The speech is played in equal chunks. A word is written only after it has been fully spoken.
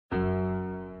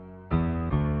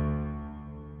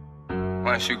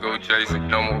Once you go Jason,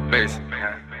 no more basic,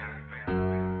 man.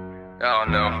 Y'all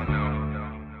know.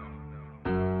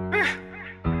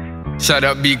 Shut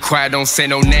up, be quiet, don't say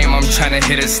no name, I'm tryna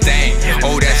hit a stain.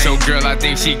 Oh, that's your girl, I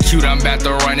think she cute, I'm about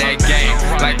to run that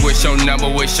game. Like, what's your number,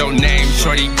 what's your name?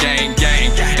 Shorty, gang, gang.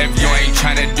 If you ain't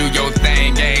tryna do your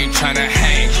thing, ain't tryna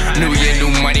hang. New year,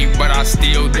 new money, but I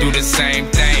still do the same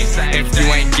thing. If you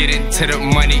ain't getting to the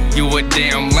money, you a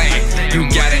damn lame. You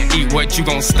gotta eat what you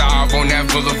gon' starve on that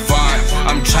boulevard.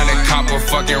 I'm tryna cop a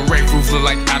fucking Ray roof, look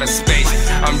like outer space.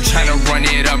 I'm tryna run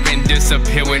it up and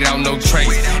disappear without no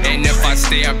trace. And if I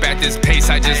stay up at this pace,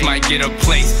 I just might get a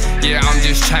place. Yeah, I'm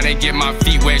just tryna get my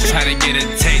feet wet, tryna get a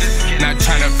taste. Not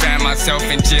tryna find myself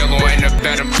in jail or in a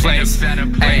better place.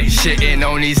 Hey, shitting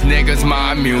on these niggas,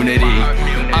 my immunity.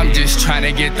 I'm just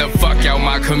tryna get the fuck out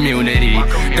my community.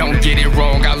 Don't get it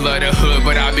wrong, I love the hood,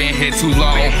 but I've been here too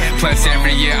long. Plus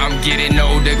every year I'm getting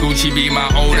older, Gucci be my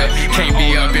older. Can't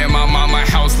be up in my mama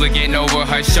house looking over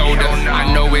her shoulder.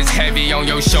 I know it's heavy on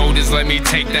your shoulders, let me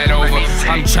take that over.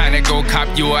 I'm tryna go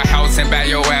cop you a house and buy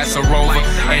your ass a Rover.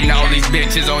 And all these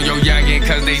bitches on your youngin'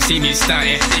 cause they see me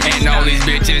stuntin'. And all these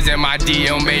bitches in my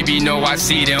DM, baby know I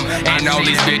see them. And all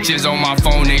these bitches on my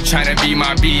phone, they tryna be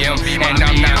my BM. And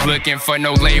I'm not looking for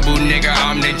no label, nigga,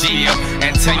 I'm the GM.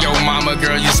 And tell your mama,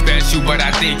 girl, you special, but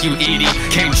I think you eat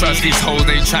it. Can't trust these hoes,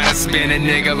 they tryna spin a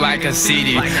nigga like a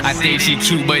CD. I think she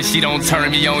cute, but she don't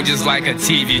turn me on just like a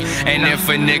TV. And if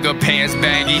a nigga pants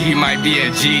baggy, he might be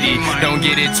a GD. Don't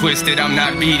get it twisted, I'm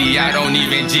not beady, I don't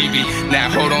even GB. Now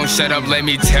hold on, shut up, let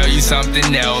me tell you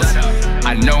something else.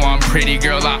 I know I'm pretty,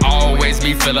 girl, I always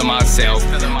be feeling myself.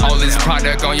 All this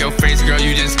product on your face, girl,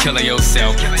 you just killing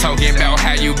yourself. Talking about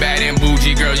how you bad and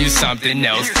bougie, girl, you something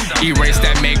else. Erase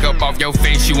that makeup off your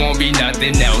face, you won't be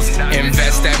nothing else.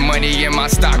 Invest that money in my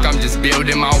stock, I'm just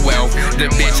building my wealth. The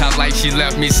bitch I like, she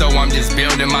left me, so I'm just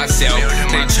building myself.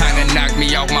 They tryna knock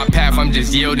me off my path, I'm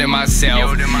just yielding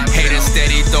myself. Haters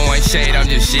steady throwing shade, I'm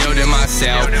just shielding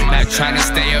myself. Not tryna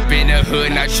stay up in the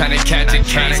hood, not tryna catch a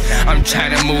case. I'm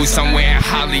tryna move somewhere and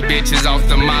Holly, bitches off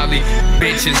the Molly.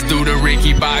 Bitches do the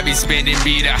Ricky Bobby, spending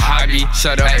be the hobby.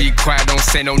 Shut up, be quiet, don't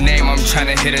say no name, I'm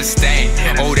tryna hit a stain.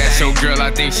 Oh, that's your girl,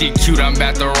 I think she cute, I'm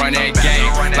about to run that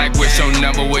game. Like, what's your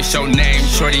number, what's your name?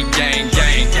 Shorty, gang,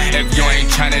 gang. If you ain't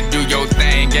tryna do your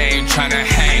thing, ain't tryna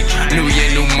hang. New year,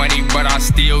 new money, but I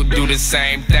still do the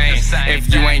same thing.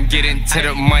 If you ain't getting to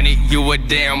the money, you a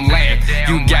damn lame.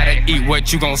 You gotta eat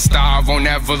what you gon' starve on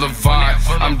that boulevard.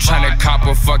 I'm tryna cop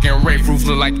a fucking Ray roof,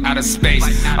 look like outer space.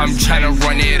 I'm tryna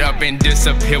run it up and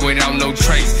disappear without no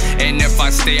trace. And if I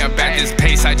stay up at this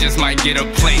pace, I just might get a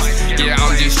place. Yeah,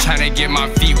 I'm just tryna get my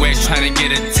feet wet, tryna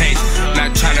get a taste.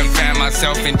 Not tryna find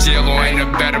myself in jail or in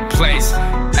a better place.